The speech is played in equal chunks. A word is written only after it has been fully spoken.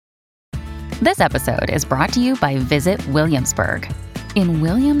This episode is brought to you by Visit Williamsburg. In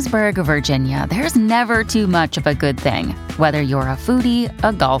Williamsburg, Virginia, there's never too much of a good thing. Whether you're a foodie,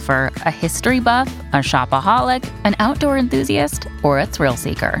 a golfer, a history buff, a shopaholic, an outdoor enthusiast, or a thrill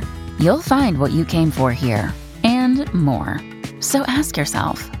seeker, you'll find what you came for here and more. So ask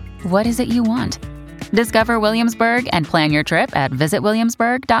yourself, what is it you want? Discover Williamsburg and plan your trip at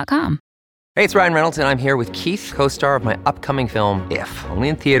visitwilliamsburg.com. Hey, it's Ryan Reynolds, and I'm here with Keith, co-star of my upcoming film, If, only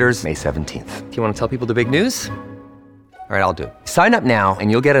in theaters May 17th. Do you want to tell people the big news? All right, I'll do it. Sign up now and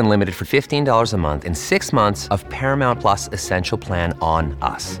you'll get unlimited for $15 a month and 6 months of Paramount Plus Essential Plan on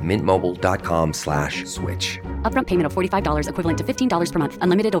us. MintMobile.com/switch. Upfront payment of $45 equivalent to $15 per month.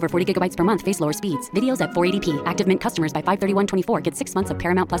 Unlimited over 40 gigabytes per month. Face lower speeds. Videos at 480p. Active Mint customers by 531.24 get 6 months of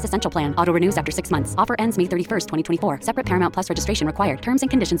Paramount Plus Essential Plan. Auto renews after 6 months. Offer ends May 31st, 2024. Separate Paramount Plus registration required. Terms and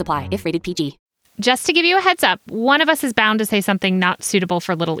conditions apply if rated PG. Just to give you a heads up, one of us is bound to say something not suitable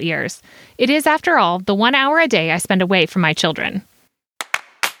for little ears. It is, after all, the 1 hour a day I spend away from my children.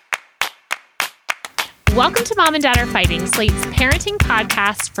 Welcome to Mom and Dad Are Fighting, Slate's parenting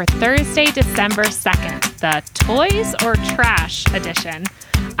podcast for Thursday, December 2nd, the Toys or Trash edition.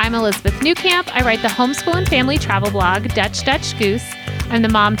 I'm Elizabeth Newcamp. I write the homeschool and family travel blog, Dutch Goose. I'm the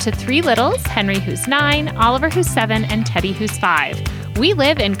mom to 3 littles, Henry, who's 9, Oliver, who's 7, and Teddy, who's 5. We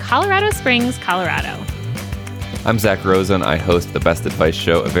live in Colorado Springs, Colorado. I'm Zach Rosen. I host the Best Advice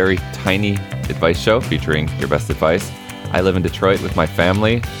Show, a very tiny advice show featuring your best advice. I live in Detroit with my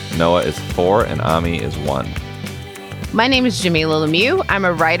family. Noah is 4 and Ami is 1. My name is Jamila Lemieux. I'm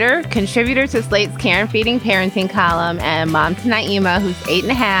a writer, contributor to Slate's Care and Feeding Parenting column, and mom to Naima, who's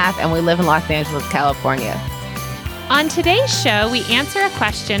 8.5, and we live in Los Angeles, California. On today's show, we answer a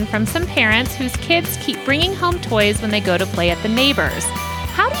question from some parents whose kids keep bringing home toys when they go to play at the neighbors.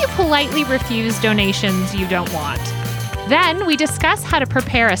 How do you politely refuse donations you don't want? Then we discuss how to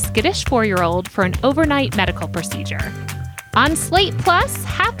prepare a skittish 4-year-old for an overnight medical procedure. On Slate Plus,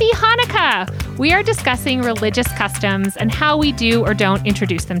 Happy Hanukkah! We are discussing religious customs and how we do or don't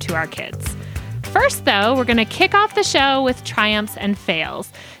introduce them to our kids. First, though, we're going to kick off the show with triumphs and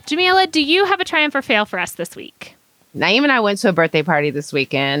fails. Jamila, do you have a triumph or fail for us this week? Naeem and I went to a birthday party this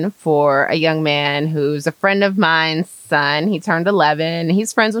weekend for a young man who's a friend of mine's son. He turned 11.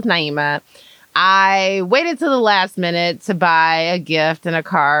 He's friends with Naima. I waited till the last minute to buy a gift and a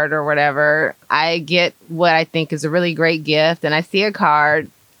card or whatever. I get what I think is a really great gift, and I see a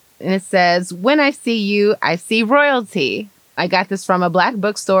card, and it says, "When I see you, I see royalty." I got this from a Black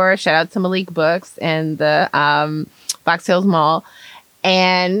bookstore. Shout out to Malik Books in the Fox Hills Mall.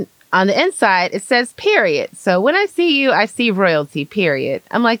 And on the inside, it says period. So when I see you, I see royalty, period.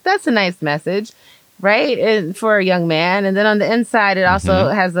 I'm like, that's a nice message, right? And for a young man. And then on the inside, it also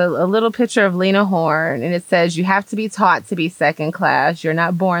has a little picture of Lena Horne. And it says, you have to be taught to be second class. You're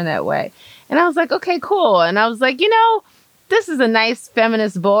not born that way. And I was like, okay, cool. And I was like, this is a nice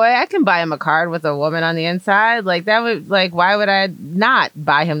feminist boy. I can buy him a card with a woman on the inside. Like why would I not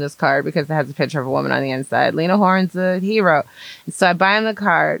buy him this card because it has a picture of a woman on the inside? Lena Horne's a hero. And so I buy him the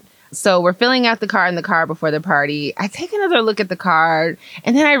card. So we're filling out the card in the car before the party. I take another look at the card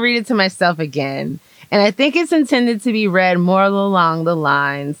and then I read it to myself again. And I think it's intended to be read more along the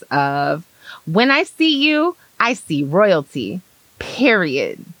lines of, when I see you, I see royalty,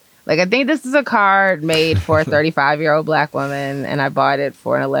 period. Like, I think this is a card made for a 35-year-old Black woman, and I bought it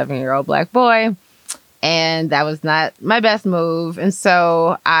for an 11-year-old Black boy. And that was not my best move. And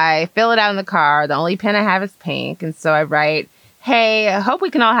so I fill it out in the car. The only pen I have is pink. And so I write, "Hey, I hope we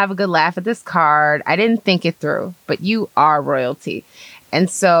can all have a good laugh at this card. I didn't think it through, but you are royalty."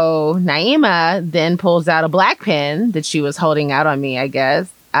 And so Naima then pulls out a black pen that she was holding out on me, I guess.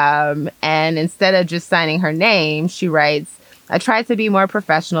 And instead of just signing her name, she writes, "I tried to be more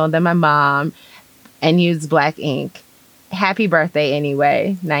professional than my mom and used black ink. Happy birthday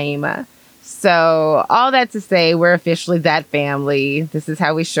anyway, Naima." So all that to say, we're officially that family. This is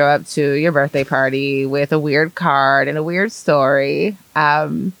how we show up to your birthday party, with a weird card and a weird story.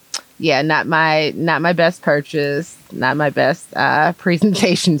 Not my best purchase, not my best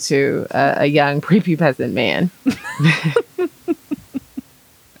presentation to a young prepubescent man.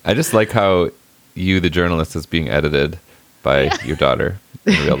 I just like how you, the journalist, is being edited by your daughter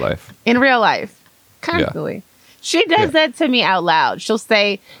in real life. In real life, constantly. Yeah. She does that to me out loud. She'll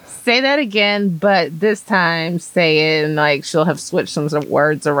say that again, but this time say it, and like she'll have switched some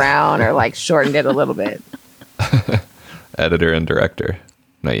words around or like shortened it a little bit. Editor and director,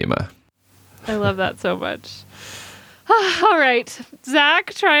 Naima. I love that so much. All right.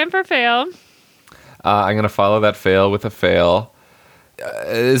 Zach, triumph or fail? I'm going to follow that fail with a fail.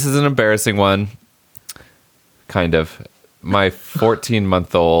 This is an embarrassing one. Kind of. My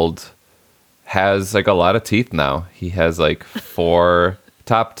 14-month-old has like a lot of teeth now. He has like 4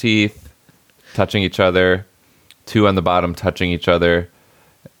 top teeth touching each other, 2 on the bottom touching each other.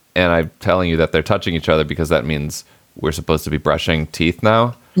 And I'm telling you that they're touching each other because that means we're supposed to be brushing teeth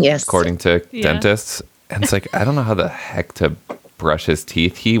now. Yes. According to dentists. And it's like, I don't know how the heck to brush his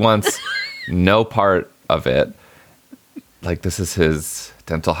teeth. He wants no part of it. Like, this is his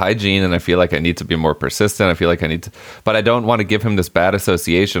dental hygiene, and I feel like I need to be more persistent. I feel like I need to, but I don't want to give him this bad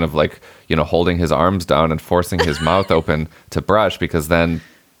association of like, you know, holding his arms down and forcing his mouth open to brush, because then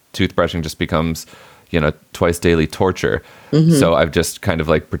toothbrushing just becomes, you know, twice daily torture. So I've just kind of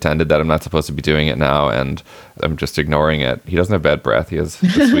like pretended that I'm not supposed to be doing it now, and I'm just ignoring it. He doesn't have bad breath. He has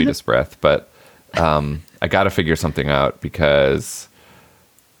the sweetest breath, but I got to figure something out because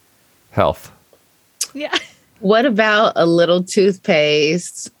health. Yeah. What about a little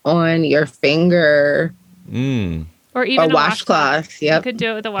toothpaste on your finger Or even or washcloth? Yep. You could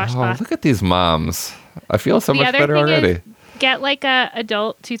do it with a Oh, washcloth. look at these moms. I feel so The much other better thing already. is, get like a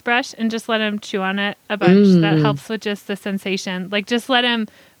adult toothbrush and just let him chew on it a bunch. That helps with just the sensation. Like, just let him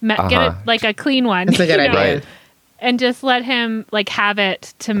get it like a clean one. That's a good idea. Right. And just let him like have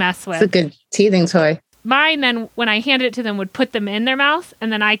it to mess with. It's a good teething toy. Mine then, when I handed it to them, would put them in their mouth,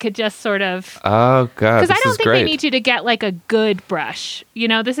 and then I could just sort of, Oh, God. because I This don't is think great. they need you to get like a good brush. You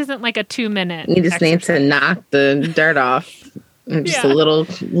know, this isn't like a 2-minute. You just need to knock the dirt off. And just a Yeah.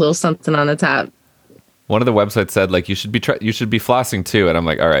 little something on the top. One of the websites said, like, you should be flossing too. And I'm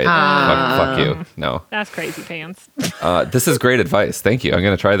like, all right, fuck you. No. That's crazy pants. This is great advice. Thank you. I'm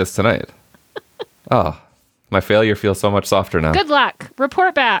going to try this tonight. Oh, my failure feels so much softer now. Good luck.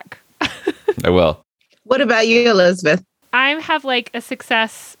 Report back. I will. What about you, Elizabeth? I have like a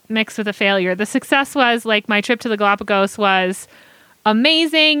success mixed with a failure. The success was like my trip to the Galapagos was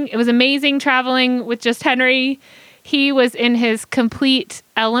amazing. It was amazing traveling with just Henry. He was in his complete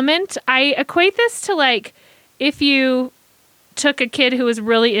element. I equate this to like if you took a kid who was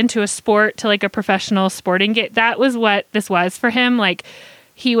really into a sport to like a professional sporting game. That was what this was for him. Like,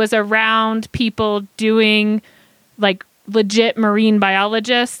 he was around people doing like legit marine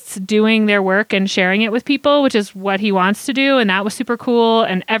biologists doing their work and sharing it with people, which is what he wants to do. And that was super cool.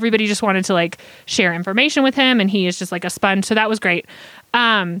 And everybody just wanted to like share information with him. And he is just like a sponge. So that was great.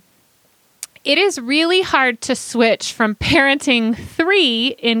 It is really hard to switch from parenting 3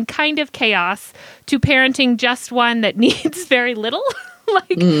 in kind of chaos to parenting just 1 that needs very little.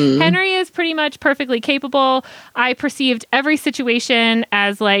 Like, Henry is pretty much perfectly capable. I perceived every situation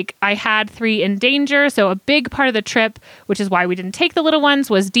as like I had 3 in danger. So a big part of the trip, which is why we didn't take the little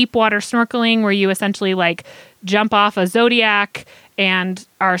ones, was deep water snorkeling, where you essentially like jump off a Zodiac and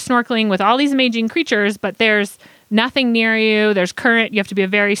are snorkeling with all these amazing creatures, but there's nothing near you. There's current. You have to be a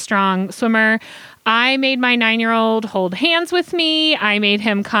very strong swimmer. I made my 9-year-old hold hands with me. I made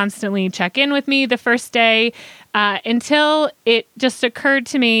him constantly check in with me the first day until it just occurred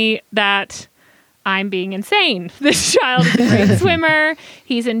to me that I'm being insane. This child is a great swimmer.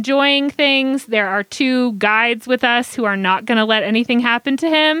 He's enjoying things. There are 2 guides with us who are not going to let anything happen to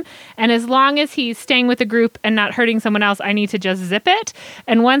him. And as long as he's staying with the group and not hurting someone else, I need to just zip it.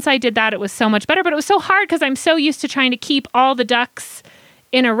 And once I did that, it was so much better. But it was so hard because I'm so used to trying to keep all the ducks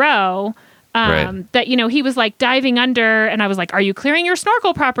in a row. Right. That, you know, he was like diving under and I was like, are you clearing your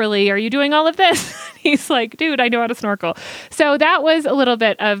snorkel properly? Are you doing all of this? He's like, dude, I know how to snorkel. So that was a little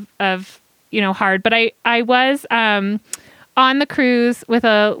bit of you know, hard. But I was on the cruise with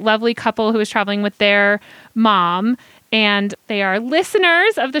a lovely couple who was traveling with their mom, and they are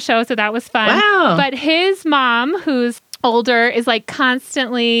listeners of the show. So that was fun. Wow. But his mom, who's older, is like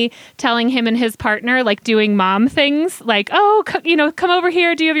constantly telling him and his partner, like doing mom things, like, oh, you know, come over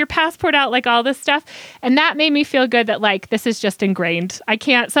here. Do you have your passport out? Like all this stuff. And that made me feel good that like, this is just ingrained.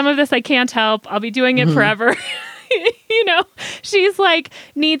 Some of this I can't help. I'll be doing it forever. You know, she's like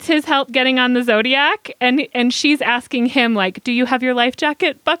needs his help getting on the Zodiac, and she's asking him like, do you have your life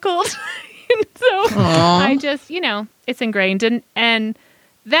jacket buckled? And so I just, you know, it's ingrained. And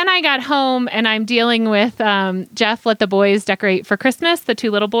then I got home and I'm dealing with Jeff let the boys decorate for Christmas, the 2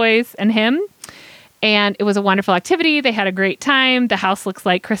 little boys and him. And it was a wonderful activity. They had a great time. The house looks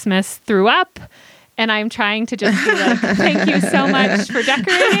like Christmas threw up. And I'm trying to just be like, thank you so much for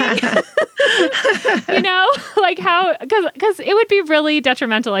decorating. You know, like how, because it would be really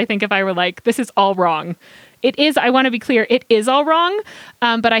detrimental, I think, if I were like, this is all wrong. It is, I want to be clear, it is all wrong.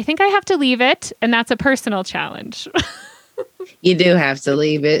 But I think I have to leave it. And that's a personal challenge. You do have to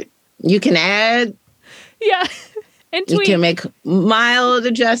leave it. You can add. Yeah. And you tweak. can make mild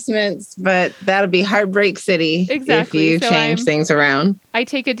adjustments, but that'll be Heartbreak City Exactly. if you change things around. I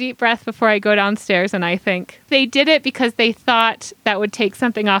take a deep breath before I go downstairs and I think they did it because they thought that would take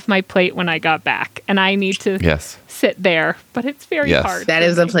something off my plate when I got back. And I need to sit there, but it's very hard. That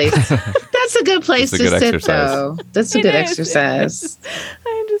is a place. That's a good place to sit, though. That's a good exercise.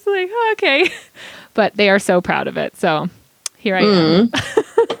 I'm just like, oh, okay. But they are so proud of it. So here I am.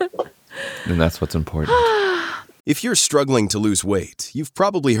 And that's what's important. If you're struggling to lose weight, you've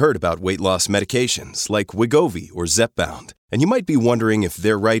probably heard about weight loss medications like Wegovy or Zepbound, and you might be wondering if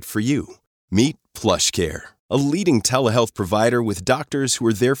they're right for you. Meet PlushCare, a leading telehealth provider with doctors who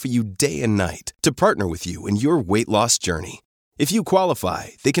are there for you day and night to partner with you in your weight loss journey. If you qualify,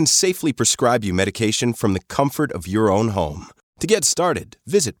 they can safely prescribe you medication from the comfort of your own home. To get started,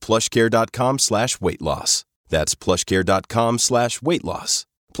 visit plushcare.com/weightloss. That's plushcare.com/weightloss.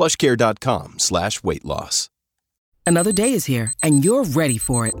 plushcare.com/weightloss. Another day is here, and you're ready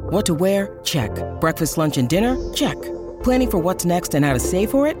for it. What to wear? Check. Breakfast, lunch, and dinner? Check. Planning for what's next and how to save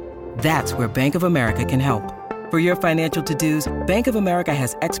for it? That's where Bank of America can help. For your financial to-dos, Bank of America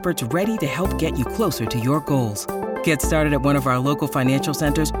has experts ready to help get you closer to your goals. Get started at one of our local financial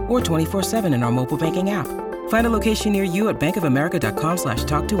centers or 24/7 in our mobile banking app. Find a location near you at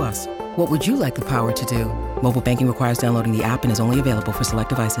bankofamerica.com/talktous. What would you like the power to do? Mobile banking requires downloading the app and is only available for select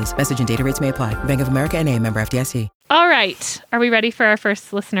devices. Message and data rates may apply. Bank of America N.A., member FDIC. All right. Are we ready for our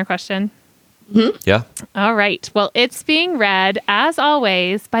first listener question? Mm-hmm. Yeah. All right. Well, it's being read, as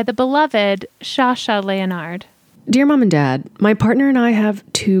always, by the beloved Shasha Leonard. Dear Mom and Dad, my partner and I have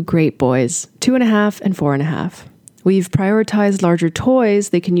 2 great boys, 2.5 and 4.5. We've prioritized larger toys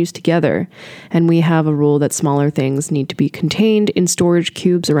they can use together, and we have a rule that smaller things need to be contained in storage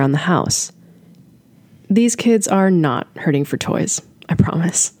cubes around the house. These kids are not hurting for toys, I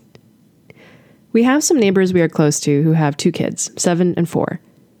promise. We have some neighbors we are close to who have 2 kids, 7 and 4.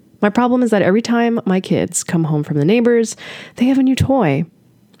 My problem is that every time my kids come home from the neighbors, they have a new toy.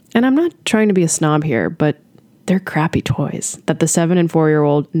 And I'm not trying to be a snob here, but they're crappy toys that the 7 and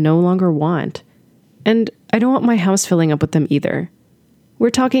 4-year-old no longer want. And I don't want my house filling up with them either.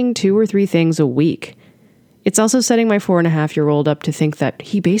 We're talking 2 or 3 things a week. It's also setting my 4.5-year-old up to think that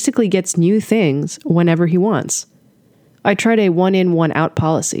he basically gets new things whenever he wants. I tried a 1-in, 1-out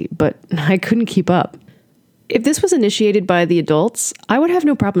policy, but I couldn't keep up. If this was initiated by the adults, I would have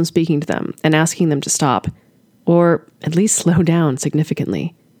no problem speaking to them and asking them to stop, or at least slow down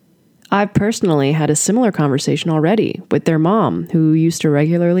significantly. I've personally had a similar conversation already with their mom, who used to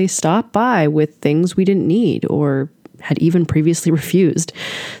regularly stop by with things we didn't need or had even previously refused,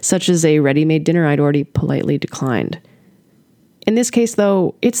 such as a ready-made dinner I'd already politely declined. In this case,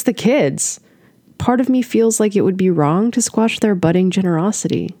 though, it's the kids. Part of me feels like it would be wrong to squash their budding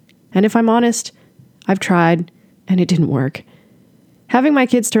generosity. And if I'm honest, I've tried, and it didn't work. Having my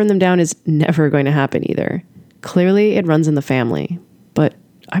kids turn them down is never going to happen either. Clearly, it runs in the family, but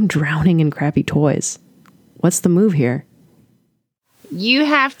I'm drowning in crappy toys. What's the move here? You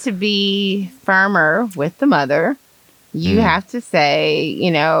have to be firmer with the mother. You have to say,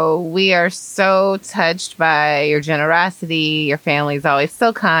 we are so touched by your generosity. Your family's always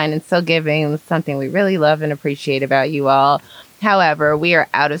so kind and so giving. It's something we really love and appreciate about you all. However, we are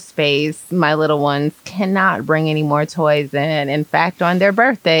out of space. My little ones cannot bring any more toys in. In fact, on their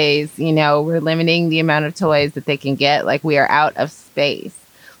birthdays, we're limiting the amount of toys that they can get. Like, we are out of space.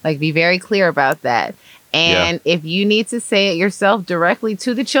 Like, be very clear about that. And if you need to say it yourself directly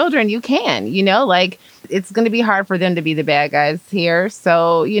to the children, you can, it's going to be hard for them to be the bad guys here.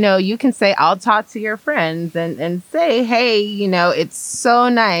 So, you can say, I'll talk to your friends and say, hey, it's so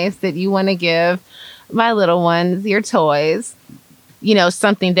nice that you want to give my little ones your toys.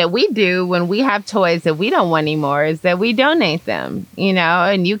 Something that we do when we have toys that we don't want anymore is that we donate them,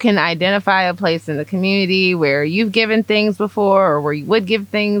 and you can identify a place in the community where you've given things before or where you would give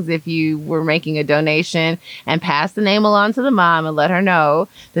things if you were making a donation, and pass the name along to the mom and let her know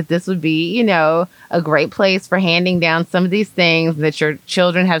that this would be, a great place for handing down some of these things, that your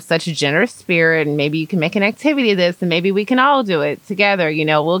children have such a generous spirit, and maybe you can make an activity of this and maybe we can all do it together.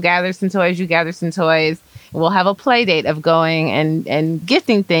 We'll gather some toys, you gather some toys. We'll have a play date of going and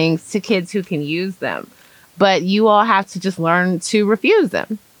gifting things to kids who can use them. But you all have to just learn to refuse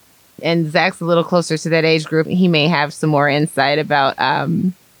them. And Zach's a little closer to that age group. He may have some more insight about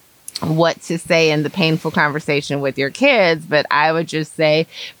what to say in the painful conversation with your kids. But I would just say,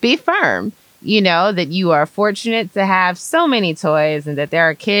 be firm. That you are fortunate to have so many toys and that there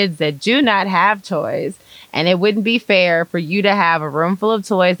are kids that do not have toys. And it wouldn't be fair for you to have a room full of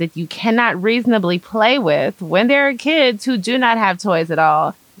toys that you cannot reasonably play with when there are kids who do not have toys at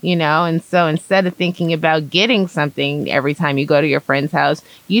all. you know? And so instead of thinking about getting something every time you go to your friend's house,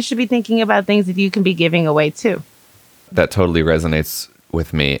 you should be thinking about things that you can be giving away too. That totally resonates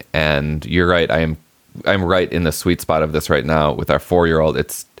with me. And you're right. I'm right in the sweet spot of this right now with our 4-year-old.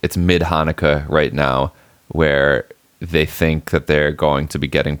 It's mid-Hanukkah right now, where they think that they're going to be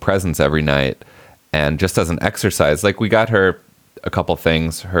getting presents every night. And just as an exercise, like we got her a couple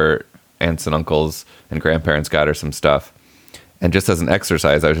things, her aunts and uncles and grandparents got her some stuff. And just as an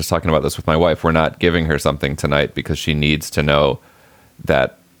exercise, I was just talking about this with my wife, we're not giving her something tonight because she needs to know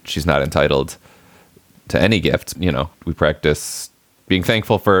that she's not entitled to any gift. You know, we practice being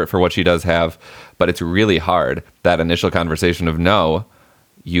thankful for what she does have, but it's really hard, that initial conversation of no,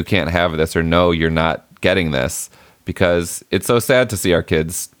 you can't have this, or no, you're not getting this, because it's so sad to see our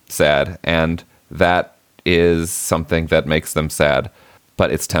kids sad, and that is something that makes them sad, but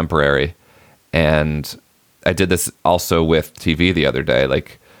it's temporary. And I did this also with TV the other day.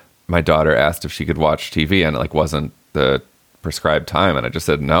 Like, my daughter asked if she could watch TV, and it like wasn't the prescribed time, and I just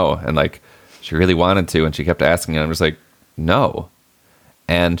said no, and like she really wanted to, and she kept asking, and I'm just like, no.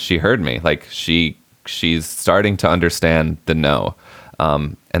 And she heard me. Like, she's starting to understand the no.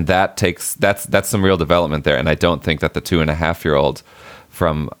 And that's some real development there. And I don't think that the 2.5-year-old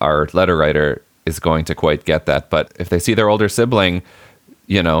from our letter writer is going to quite get that. But if they see their older sibling,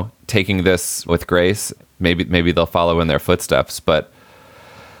 you know, taking this with grace, maybe they'll follow in their footsteps. But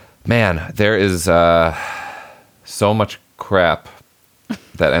man, there is so much crap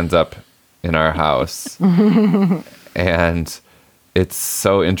that ends up in our house. And it's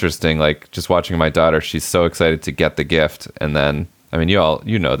so interesting, like just watching my daughter, she's so excited to get the gift. And then, I mean,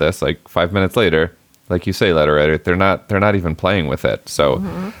 you know this, like 5 minutes later, like you say, letter writer, they're not even playing with it. So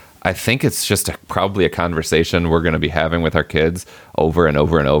I think it's just probably a conversation we're going to be having with our kids over and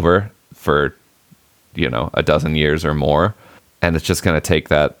over and over for, you know, a dozen years or more. And it's just going to take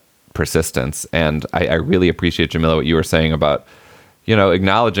that persistence. And I really appreciate, Jamila, what you were saying about, you know,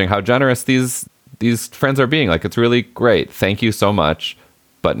 acknowledging how generous these friends are being. Like, it's really great. Thank you so much.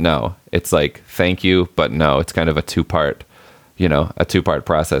 But no, it's like, thank you, but no. It's kind of a two-part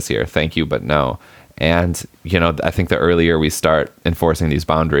process here. Thank you, but no. And, you know, I think the earlier we start enforcing these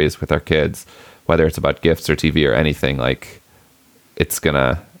boundaries with our kids, whether it's about gifts or TV or anything, like, it's going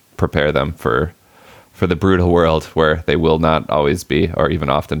to prepare them for the brutal world where they will not always be, or even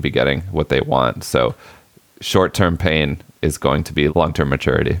often be, getting what they want. So short-term pain is going to be long-term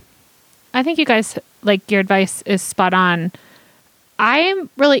maturity. I think you guys, like, your advice is spot on. I am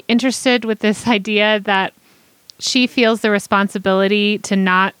really interested with this idea that she feels the responsibility to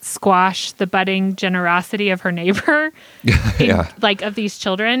not squash the budding generosity of her neighbor, of these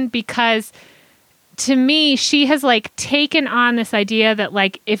children, because to me, she has like taken on this idea that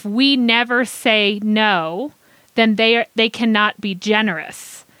like, if we never say no, then they cannot be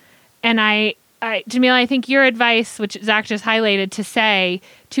generous. And Jamila, I think your advice, which Zach just highlighted, to say,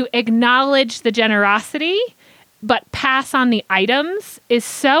 to acknowledge the generosity, but pass on the items, is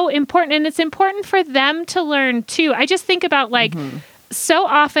so important. And it's important for them to learn too. I just think about like, so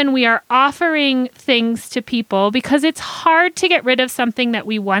often we are offering things to people because it's hard to get rid of something that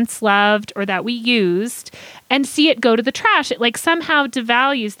we once loved or that we used and see it go to the trash. It like somehow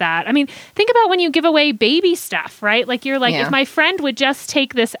devalues that. I mean, think about when you give away baby stuff, right? Like, you're like, if my friend would just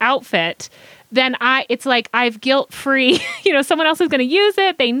take this outfit, then it's like I've guilt-free, you know, someone else is going to use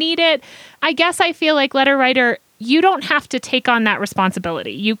it, they need it. I guess I feel like, letter writer, you don't have to take on that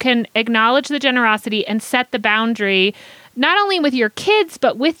responsibility. You can acknowledge the generosity and set the boundary, not only with your kids,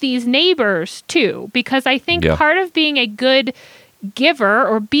 but with these neighbors too. Because I think part of being a good giver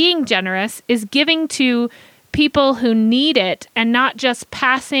or being generous is giving to people who need it and not just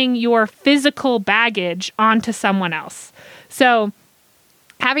passing your physical baggage onto someone else. So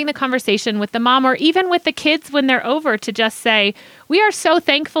having the conversation with the mom, or even with the kids when they're over, to just say, we are so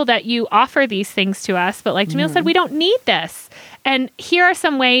thankful that you offer these things to us, but like Jamila said, we don't need this. And here are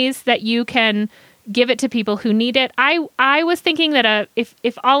some ways that you can give it to people who need it. I was thinking that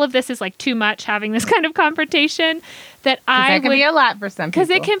if all of this is like too much, having this kind of confrontation, that can be a lot for some people.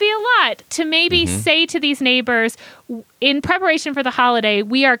 Because it can be a lot to maybe say to these neighbors, in preparation for the holiday,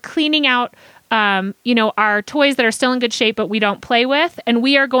 we are cleaning out our toys that are still in good shape, but we don't play with, and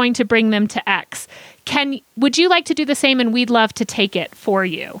we are going to bring them to X. Would you like to do the same? And we'd love to take it for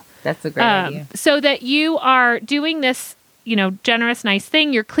you. That's a great idea. So that you are doing this, generous, nice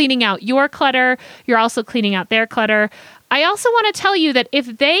thing. You're cleaning out your clutter. You're also cleaning out their clutter. I also want to tell you that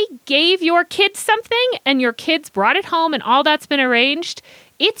if they gave your kids something and your kids brought it home and all that's been arranged,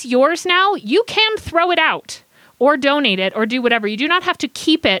 it's yours now. You can throw it out or donate it or do whatever. You do not have to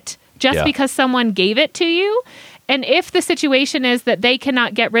keep it just because someone gave it to you. And if the situation is that they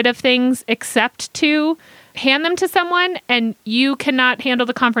cannot get rid of things except to hand them to someone and you cannot handle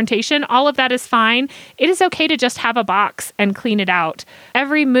the confrontation, all of that is fine. It is okay to just have a box and clean it out.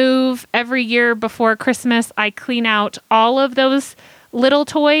 Every move, every year before Christmas, I clean out all of those little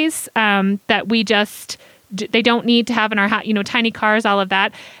toys that they don't need to have in our house, tiny cars, all of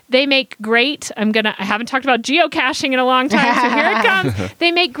that. They make great, I haven't talked about geocaching in a long time, so here it comes.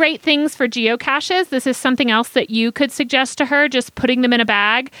 They make great things for geocaches. This is something else that you could suggest to her, just putting them in a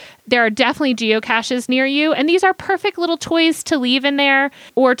bag. There are definitely geocaches near you, and these are perfect little toys to leave in there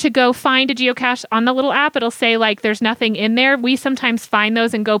or to go find a geocache on the little app. It'll say there's nothing in there. We sometimes find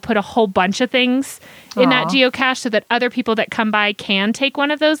those and go put a whole bunch of things in that geocache so that other people that come by can take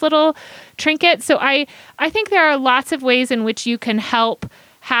one of those little trinkets. So I think there are lots of ways in which you can help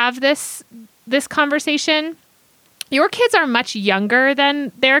have this conversation. Your kids are much younger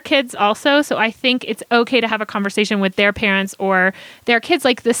than their kids also, so I think it's okay to have a conversation with their parents or their kids.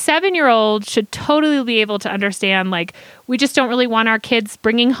 The 7-year-old should totally be able to understand, we just don't really want our kids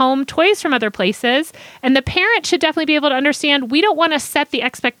bringing home toys from other places. And the parent should definitely be able to understand, we don't want to set the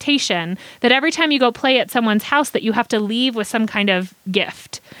expectation that every time you go play at someone's house that you have to leave with some kind of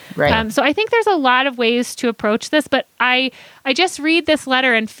gift. Right. So I think there's a lot of ways to approach this, but I just read this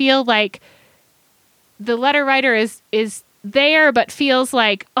letter and feel like the letter writer is there, but feels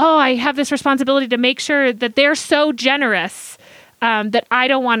like, I have this responsibility to make sure that they're so generous that I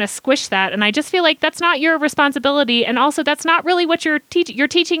don't want to squish that. And I just feel like that's not your responsibility. And also that's not really what you're teaching. You're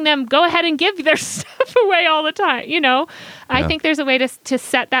teaching them, go ahead and give their stuff away all the time. I think there's a way to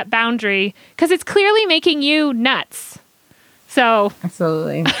set that boundary because it's clearly making you nuts. So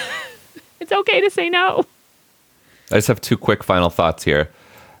absolutely. It's okay to say no. I just have 2 quick final thoughts here.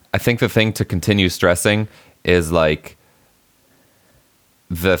 I think the thing to continue stressing is the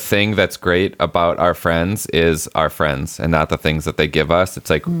thing that's great about our friends is our friends and not the things that they give us. It's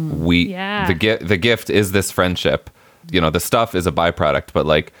the gift is this friendship. The stuff is a byproduct,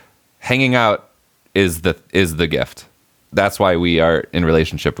 but hanging out is the gift. That's why we are in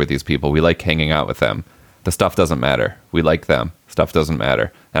relationship with these people. We like hanging out with them. The stuff doesn't matter. We like them. Stuff doesn't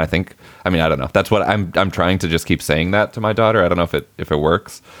matter. And I think, I don't know. That's what I'm trying to just keep saying that to my daughter. I don't know if it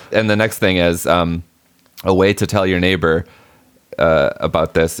works. And the next thing is a way to tell your neighbor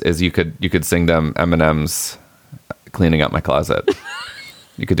about this is you could sing them Eminem's "Cleaning Up My Closet."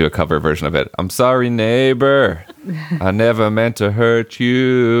 You could do a cover version of it. I'm sorry, neighbor. I never meant to hurt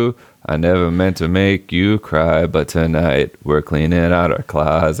you. I never meant to make you cry. But tonight we're cleaning out our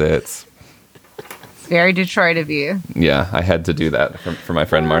closets. Very Detroit of you. Yeah, I had to do that for my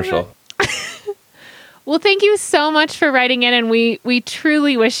friend Marshall. Well, thank you so much for writing in, and we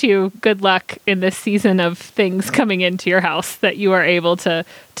truly wish you good luck in this season of things coming into your house, that you are able to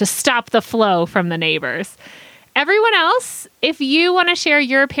stop the flow from the neighbors. Everyone else, if you want to share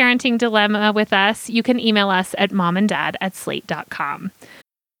your parenting dilemma with us, you can email us at momanddad@slate.com.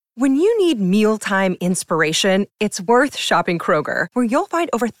 When you need mealtime inspiration, it's worth shopping Kroger, where you'll find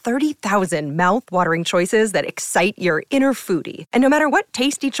over 30,000 mouth-watering choices that excite your inner foodie. And no matter what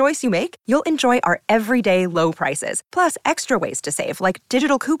tasty choice you make, you'll enjoy our everyday low prices, plus extra ways to save, like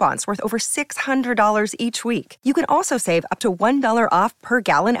digital coupons worth over $600 each week. You can also save up to $1 off per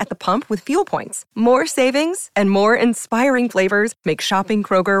gallon at the pump with fuel points. More savings and more inspiring flavors make shopping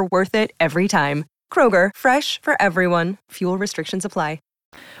Kroger worth it every time. Kroger, fresh for everyone. Fuel restrictions apply.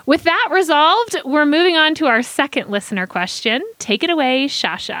 With that resolved, we're moving on to our second listener question. Take it away,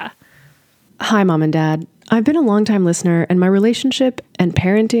 Shasha. Hi, Mom and Dad. I've been a longtime listener, and my relationship and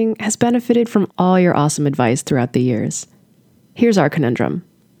parenting has benefited from all your awesome advice throughout the years. Here's our conundrum.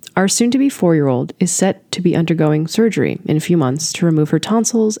 Our soon-to-be 4-year-old is set to be undergoing surgery in a few months to remove her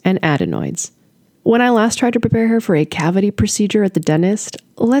tonsils and adenoids. When I last tried to prepare her for a cavity procedure at the dentist,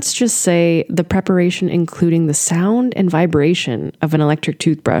 let's just say the preparation, including the sound and vibration of an electric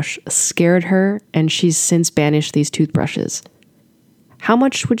toothbrush, scared her, and she's since banished these toothbrushes. How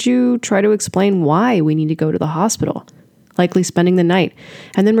much would you try to explain why we need to go to the hospital, likely spending the night,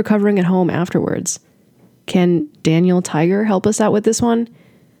 and then recovering at home afterwards? Can Daniel Tiger help us out with this one?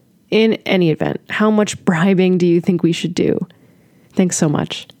 In any event, how much bribing do you think we should do? Thanks so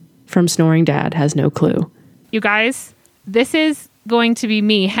much. From Snoring Dad Has No Clue. You guys, this is going to be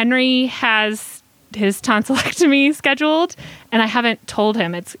me. Henry has his tonsillectomy scheduled, and I haven't told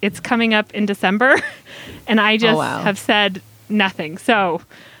him. It's coming up in December, and I just have said nothing. So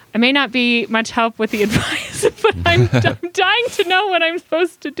I may not be much help with the advice, but I'm dying to know what I'm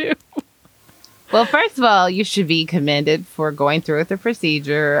supposed to do. Well, first of all, you should be commended for going through with the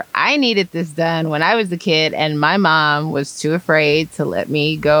procedure. I needed this done when I was a kid, and my mom was too afraid to let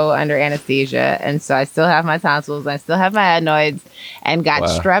me go under anesthesia. And so I still have my tonsils, I still have my adenoids, and got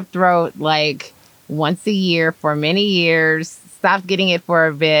strep throat like once a year for many years. Stopped getting it for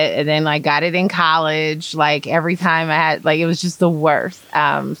a bit, and then like got it in college. Like every time I had, like, it was just the worst.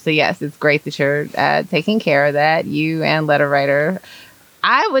 So yes, it's great that you're taking care of that, you and letter writer.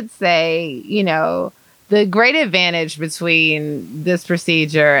 I would say, the great advantage between this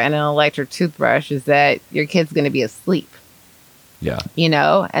procedure and an electric toothbrush is that your kid's going to be asleep. Yeah.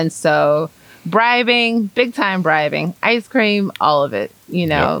 And so bribing, big time bribing, ice cream, all of it,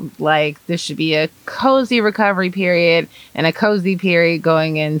 like this should be a cozy recovery period and a cozy period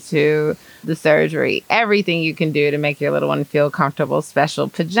going into the surgery. Everything you can do to make your little one feel comfortable. Special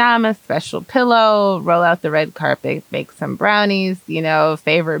pajamas, special pillow, roll out the red carpet, bake some brownies,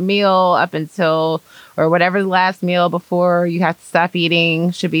 favorite meal up until, or whatever the last meal before you have to stop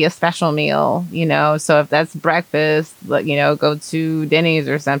eating should be a special meal, So if that's breakfast, go to Denny's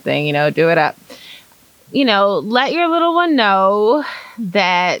or something, do it up. Let your little one know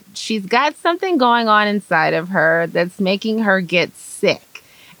that she's got something going on inside of her that's making her get sick.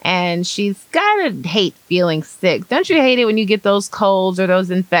 And she's got to hate feeling sick. Don't you hate it when you get those colds or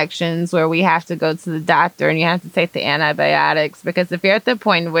those infections where we have to go to the doctor and you have to take the antibiotics? Because if you're at the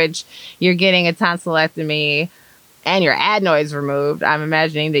point in which you're getting a tonsillectomy and your adenoids removed, I'm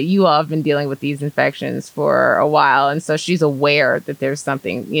imagining that you all have been dealing with these infections for a while. And so she's aware that there's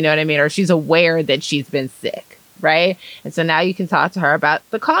something, you know what I mean? Or she's aware that she's been sick, right? And so now you can talk to her about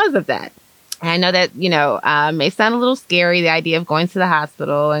the cause of that. And I know that, may sound a little scary, the idea of going to the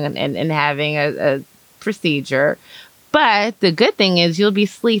hospital and having a procedure. But the good thing is you'll be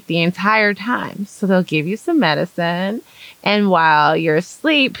asleep the entire time. So they'll give you some medicine. And while you're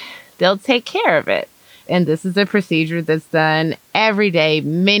asleep, they'll take care of it. And this is a procedure that's done every day,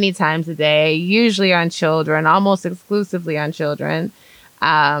 many times a day, usually on children, almost exclusively on children.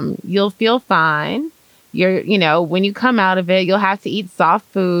 You'll feel fine. When you come out of it, you'll have to eat soft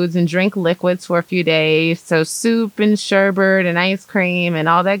foods and drink liquids for a few days. So soup and sherbet and ice cream and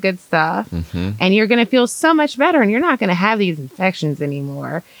all that good stuff. Mm-hmm. And you're going to feel so much better and you're not going to have these infections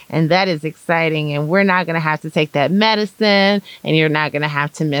anymore. And that is exciting. And we're not going to have to take that medicine, and you're not going to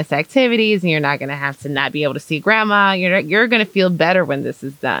have to miss activities, and you're not going to have to not be able to see grandma. You're going to feel better when this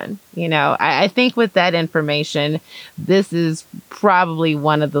is done. I think with that information, this is probably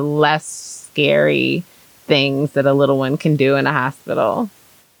one of the less scary things that a little one can do in a hospital.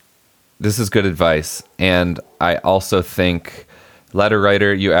 This is good advice. And I also think, letter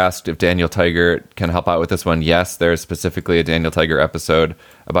writer, you asked if Daniel Tiger can help out with this one. Yes, there's specifically a Daniel Tiger episode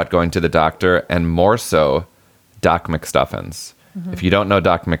about going to the doctor, and more so, Doc McStuffins. Mm-hmm. If you don't know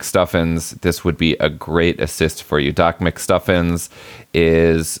Doc McStuffins, this would be a great assist for you. Doc McStuffins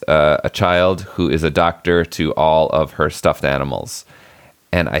is a child who is a doctor to all of her stuffed animals.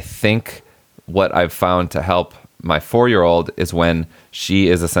 And I think what I've found to help my 4-year-old is when she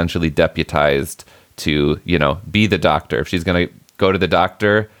is essentially deputized to, be the doctor. If she's going to go to the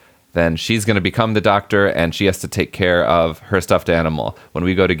doctor, then she's going to become the doctor, and she has to take care of her stuffed animal. When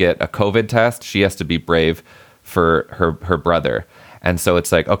we go to get a COVID test, she has to be brave for her brother. And so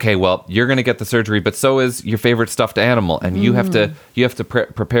it's like, okay, well, you're going to get the surgery, but so is your favorite stuffed animal, and you have to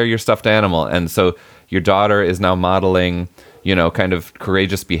prepare your stuffed animal. And so your daughter is now modeling, kind of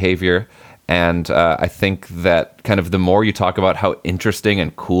courageous behavior. And I think that kind of the more you talk about how interesting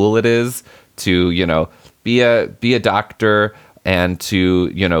and cool it is to, be a doctor and to,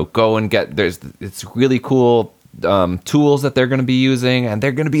 go and get, it's really cool tools that they're going to be using, and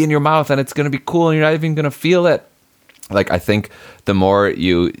they're going to be in your mouth, and it's going to be cool, and you're not even going to feel it. Like, I think the more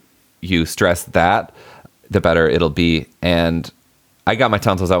you stress that, the better it'll be. And I got my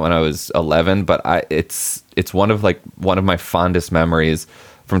tonsils out when I was 11, but it's one of my fondest memories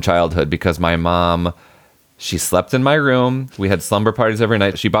from childhood, because my mom, she slept in my room. We had slumber parties every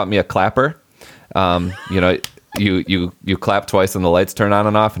night. She bought me a clapper. You clap twice and the lights turn on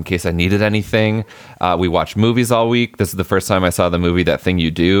and off in case I needed anything. We watched movies all week. This is the first time I saw the movie That Thing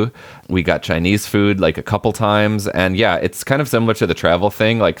You Do. We got Chinese food like a couple times. And yeah, it's kind of similar to the travel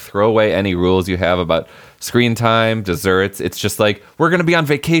thing. Like, throw away any rules you have about screen time, desserts. It's just like, we're going to be on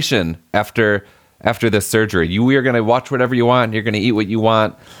vacation after this surgery. We are going to watch whatever you want. You're going to eat what you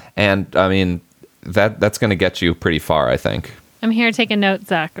want. And I mean, that's going to get you pretty far, I think. I'm here taking notes,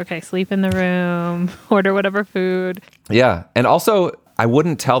 Zach. Okay, sleep in the room, order whatever food. Yeah. And also, I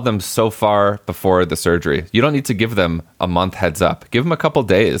wouldn't tell them so far before the surgery. You don't need to give them a month heads up. Give them a couple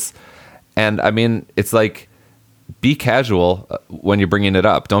days. And I mean, it's like, be casual when you're bringing it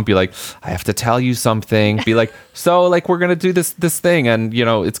up. Don't be like, I have to tell you something. Be like, so like we're gonna do this thing, and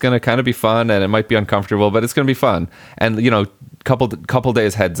it's gonna kind of be fun, and it might be uncomfortable, but it's gonna be fun. And couple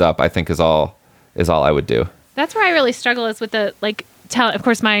days heads up, I think is all I would do. That's where I really struggle is with the of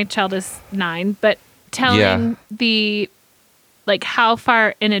course my child is 9, but telling the how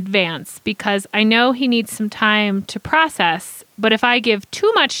far in advance, because I know he needs some time to process, but if I give too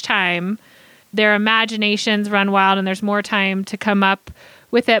much time, their imaginations run wild and there's more time to come up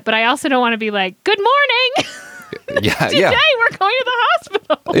with it. But I also don't want to be like, good morning. Today we're going to the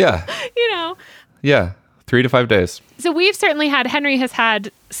hospital. Yeah. Yeah. 3 to 5 days. So we've certainly Henry has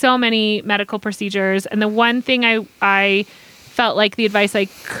had so many medical procedures. And the one thing I felt like the advice I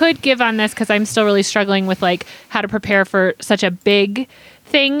could give on this, because I'm still really struggling with how to prepare for such a big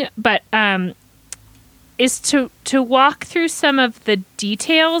thing, but is to walk through some of the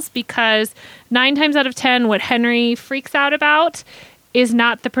details, because 9 times out of 10, what Henry freaks out about is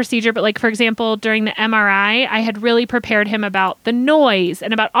not the procedure, but for example, during the MRI, I had really prepared him about the noise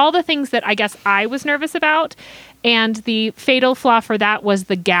and about all the things that I guess I was nervous about. And the fatal flaw for that was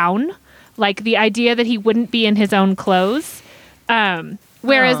the gown, the idea that he wouldn't be in his own clothes.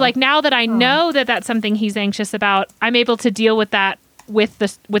 Whereas now that I know that that's something he's anxious about, I'm able to deal with that with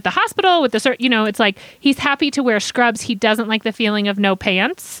the hospital, with the it's he's happy to wear scrubs. He doesn't like the feeling of no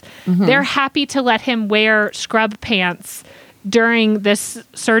pants. Mm-hmm. They're happy to let him wear scrub pants during this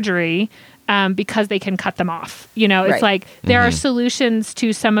surgery because they can cut them off. It's there are solutions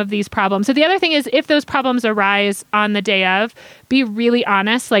to some of these problems. So the other thing is, if those problems arise on the day of, be really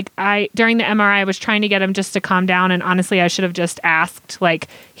honest. During the MRI, I was trying to get him just to calm down, and honestly, I should have just asked,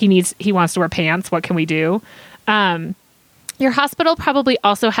 he wants to wear pants. What can we do? Your hospital probably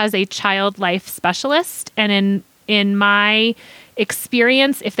also has a child life specialist, and in my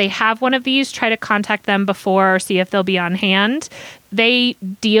experience, if they have one of these, try to contact them before or see if they'll be on hand. They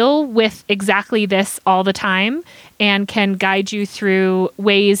deal with exactly this all the time and can guide you through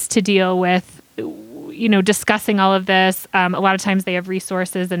ways to deal with discussing all of this. A lot of times they have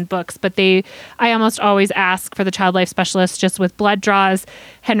resources and books, but I almost always ask for the child life specialist just with blood draws.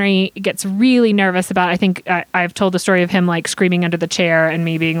 Henry gets really nervous about, I think I've told the story of him screaming under the chair and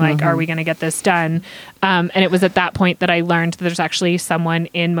me being like, are we going to get this done? And it was at that point that I learned that there's actually someone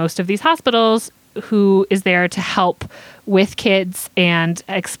in most of these hospitals who is there to help with kids and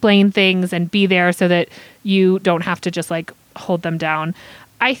explain things and be there so that you don't have to just hold them down.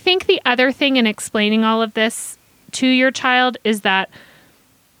 I think the other thing in explaining all of this to your child is that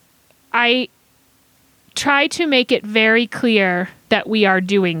I try to make it very clear that we are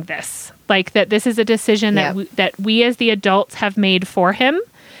doing this, that this is a decision that we as the adults have made for him.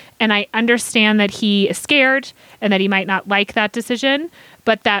 And I understand that he is scared and that he might not like that decision,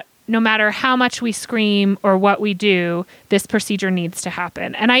 but that no matter how much we scream or what we do, this procedure needs to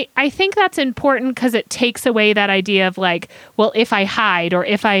happen. And I think that's important because it takes away that idea of well, if I hide or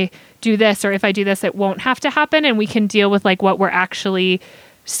if I do this or if I do this, it won't have to happen. And we can deal with what we're actually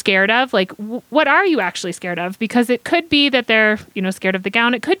scared of. What are you actually scared of? Because it could be that they're, scared of the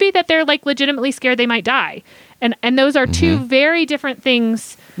gown. It could be that they're legitimately scared they might die. And those are two very different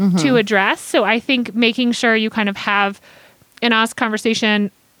things to address. So I think making sure you kind of have an honest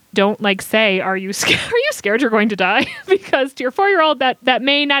conversation. Don't say, are you scared you're going to die? Because to your 4-year-old, that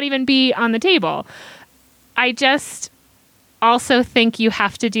may not even be on the table. I just also think you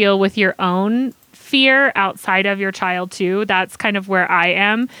have to deal with your own fear outside of your child too. That's kind of where I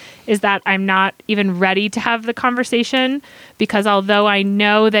am, is that I'm not even ready to have the conversation, because although I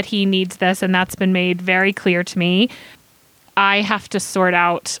know that he needs this and that's been made very clear to me, I have to sort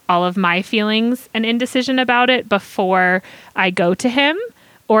out all of my feelings and indecision about it before I go to him.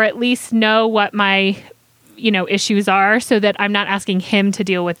 Or at least know what my, issues are, so that I'm not asking him to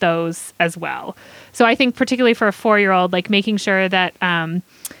deal with those as well. So I think particularly for a 4-year-old, making sure that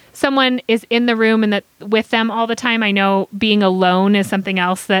someone is in the room and that with them all the time. I know being alone is something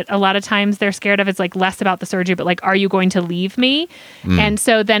else that a lot of times they're scared of. It's less about the surgery, but are you going to leave me? And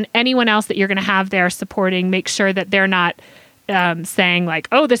so then anyone else that you're going to have there supporting, make sure that they're not saying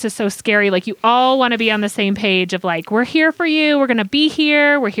oh, this is so scary. You all want to be on the same page of we're here for you. We're going to be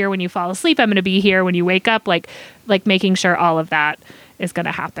here. We're here when you fall asleep. I'm going to be here when you wake up. Making sure all of that is going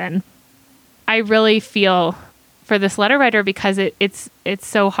to happen. I really feel for this letter writer, because it's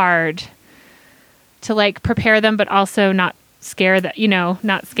so hard to prepare them, but also not scare them,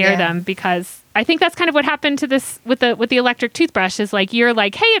 them, because I think that's kind of what happened to this with the electric toothbrush is you're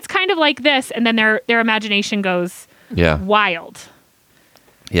hey, it's kind of like this. And then their imagination goes wild.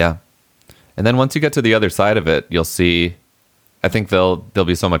 Yeah. And then once you get to the other side of it, you'll see I think they'll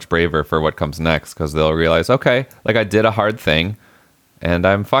be so much braver for what comes next because they'll realize, okay, like I did a hard thing and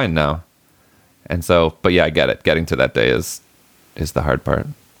I'm fine now. And so, but yeah, I get it. Getting to that day is the hard part.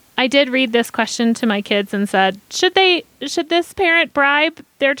 I did read this question to my kids and said, should this parent bribe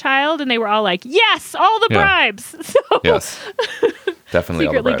their child? And they were all like, yes, all the bribes. So yes, definitely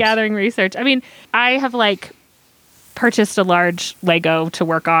all the secretly bribes. gathering research. I mean, I have like purchased a large Lego to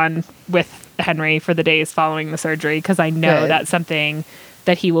work on with Henry for the days following the surgery because I know that's something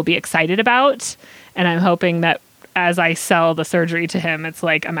that he will be excited about. And I'm hoping that as I sell the surgery to him, it's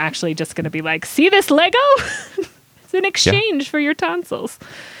like I'm actually just going to be like, see this Lego? It's in exchange for your tonsils.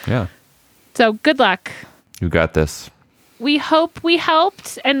 Yeah. So good luck. You got this. We hope we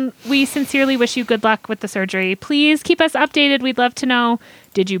helped, and we sincerely wish you good luck with the surgery. Please keep us updated. We'd love to know,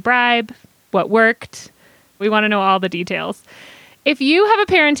 did you bribe? What worked? We want to know all the details. If you have a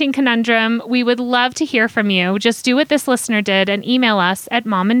parenting conundrum, we would love to hear from you. Just do what this listener did and email us at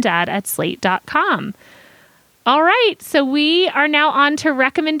momanddad@slate.com. All right, so we are now on to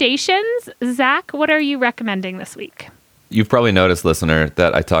recommendations. Zach, what are you recommending this week? You've probably noticed, listener,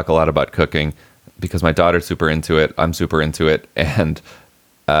 that I talk a lot about cooking because my daughter's super into it. I'm super into it. And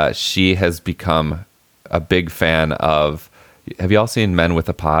she has become a big fan of... Have you all seen Men with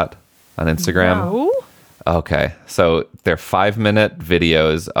a Pot on Instagram? No. Okay. So they're 5-minute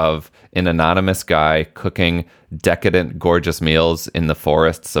videos of an anonymous guy cooking decadent, gorgeous meals in the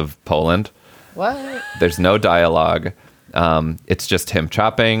forests of Poland. What? There's no dialogue. It's just him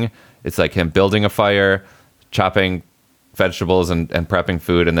chopping. It's like him building a fire, chopping vegetables and prepping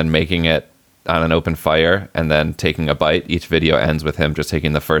food, and then making it on an open fire and then taking a bite. Each video ends with him just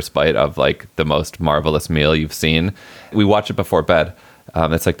taking the first bite of like the most marvelous meal you've seen. We watch it before bed.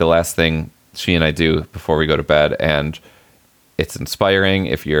 It's like the last thing she and I do before we go to bed. And it's inspiring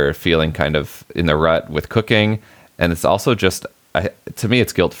if you're feeling kind of in the rut with cooking. And it's also just, to me,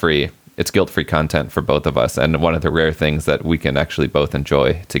 it's guilt-free. It's guilt-free content for both of us, and one of the rare things that we can actually both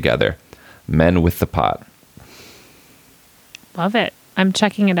enjoy together. Men with the Pot. Love it. I'm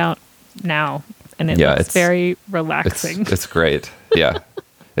checking it out now, and it looks very relaxing. It's great. Yeah.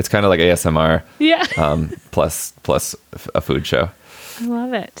 It's kind of like ASMR. Yeah. plus a food show. I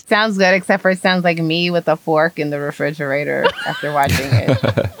love it. Sounds good, except for it sounds like me with a fork in the refrigerator after watching it.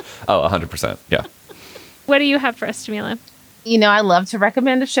 Oh, 100%. Yeah. What do you have for us, Jamila? You know, I love to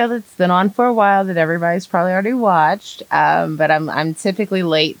recommend a show that's been on for a while that everybody's probably already watched, but I'm typically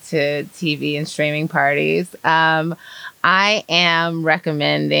late to TV and streaming parties. I am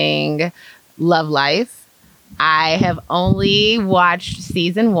recommending Love Life. I have only watched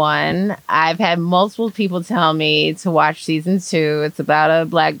season 1. I've had multiple people tell me to watch season 2. It's about a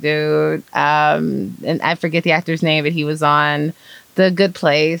black dude, and I forget the actor's name, but he was on The Good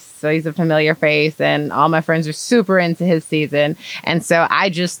Place, so he's a familiar face, and all my friends are super into his season. And so I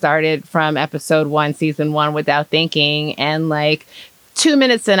just started from episode 1, season 1, without thinking, and like 2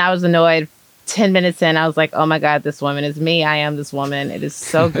 minutes in, I was annoyed. 10 minutes in, I was like, oh my God, this woman is me. I am this woman. It is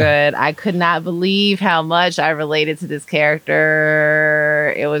so good. I could not believe how much I related to this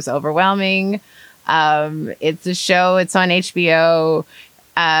character. It was overwhelming. It's a show. It's on HBO.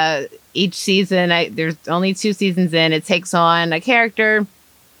 Each season, there's only 2 seasons in. It takes on a character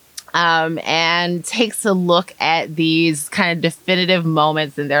and takes a look at these kind of definitive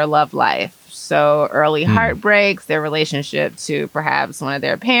moments in their love life. So early heartbreaks, their relationship to perhaps one of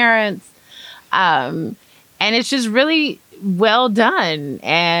their parents. And it's just really well done.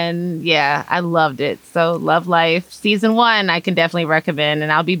 And yeah, I loved it. So Love Life season 1, I can definitely recommend.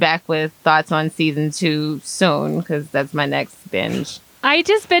 And I'll be back with thoughts on season 2 soon because that's my next binge. I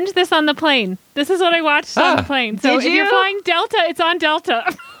just binged this on the plane. This is what I watched on the plane. So if you're flying Delta, it's on Delta.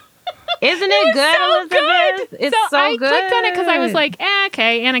 Isn't it good, so Elizabeth? good. It's so I good. clicked on it because I was like,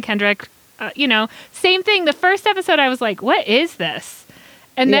 okay, Anna Kendrick. Same thing. The first episode, I was like, what is this?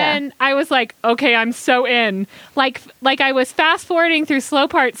 And then I was like, okay, I'm so in. Like I was fast forwarding through slow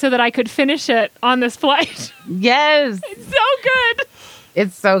parts so that I could finish it on this flight. Yes. It's so good.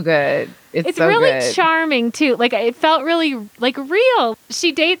 It's so good. It's so really good. charming too. Like it felt really like real.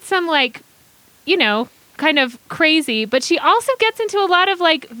 She dates some like, kind of crazy, but she also gets into a lot of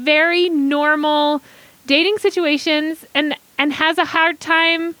like very normal dating situations and has a hard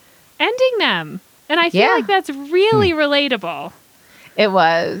time ending them. And I feel like that's really relatable. It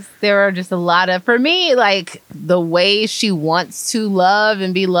was. There were just a lot of, for me, like the way she wants to love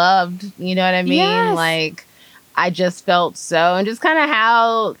and be loved. You know what I mean? Yes. Like, I just felt so, and just kind of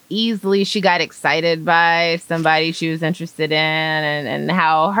how easily she got excited by somebody she was interested in, and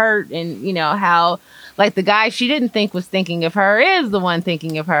how hurt, and, you know, how, like, the guy she didn't think was thinking of her is the one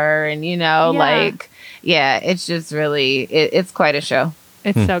thinking of her. And, you know, it's just really, it's quite a show.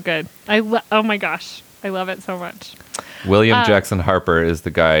 It's so good. Oh my gosh. I love it so much. William Jackson Harper is the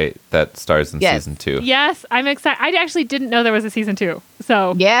guy that stars in season 2. Yes, I'm excited. I actually didn't know there was a season 2.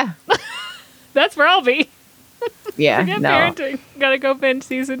 So yeah, that's where I'll be. Yeah, Forget parenting. Gotta go binge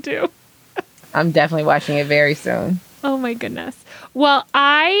season 2. I'm definitely watching it very soon. Oh my goodness. Well,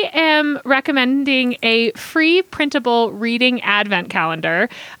 I am recommending a free printable reading advent calendar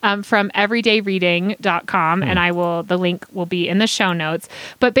from everydayreading.com, and the link will be in the show notes.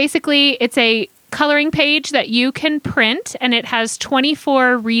 But basically, it's a coloring page that you can print, and it has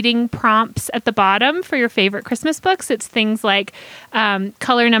 24 reading prompts at the bottom for your favorite Christmas books. It's things like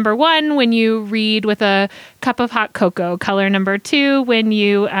color number 1 when you read with a cup of hot cocoa, color number 2 when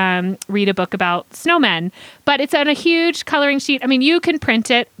you read a book about snowmen. But it's on a huge coloring sheet. I mean, you can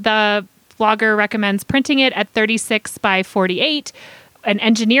print it. The blogger recommends printing it at 36 by 48. An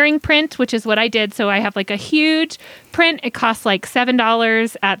engineering print, which is what I did. So I have like a huge print. It costs like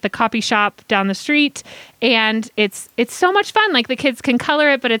 $7 at the copy shop down the street. And it's so much fun. Like, the kids can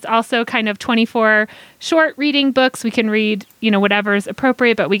color it, but it's also kind of 24 short reading books. We can read, you know, whatever's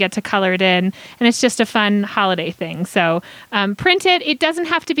appropriate, but we get to color it in. And it's just a fun holiday thing. So print it. It doesn't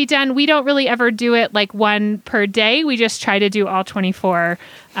have to be done. We don't really ever do it like one per day. We just try to do all 24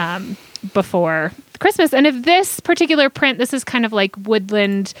 before Christmas. And if this particular print, this is kind of like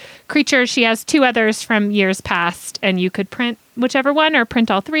Woodland Creature. She has 2 others from years past, and you could print whichever one or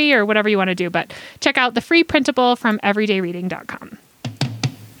print all 3 or whatever you want to do. But check out the free printable from everydayreading.com.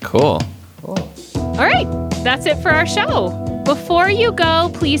 Cool. All right. That's it for our show. Before you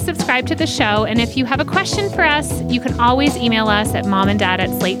go, please subscribe to the show. And if you have a question for us, you can always email us at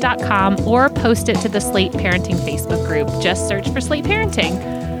momanddad@slate.com or post it to the Slate Parenting Facebook group. Just search for Slate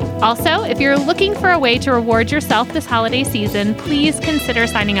Parenting. Also, if you're looking for a way to reward yourself this holiday season, please consider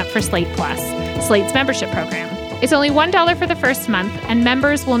signing up for Slate Plus, Slate's membership program. It's only $1 for the first month, and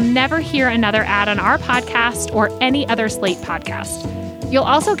members will never hear another ad on our podcast or any other Slate podcast. You'll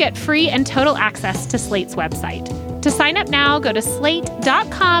also get free and total access to Slate's website. To sign up now, go to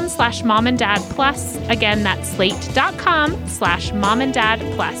slate.com/momanddadplus. Again, that's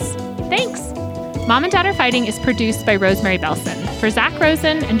slate.com/momanddadplus. Thanks. Mom and Dad Are Fighting is produced by Rosemary Belson. For Zach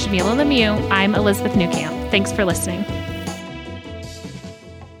Rosen and Jamila Lemieux, I'm Elizabeth Newcamp. Thanks for listening.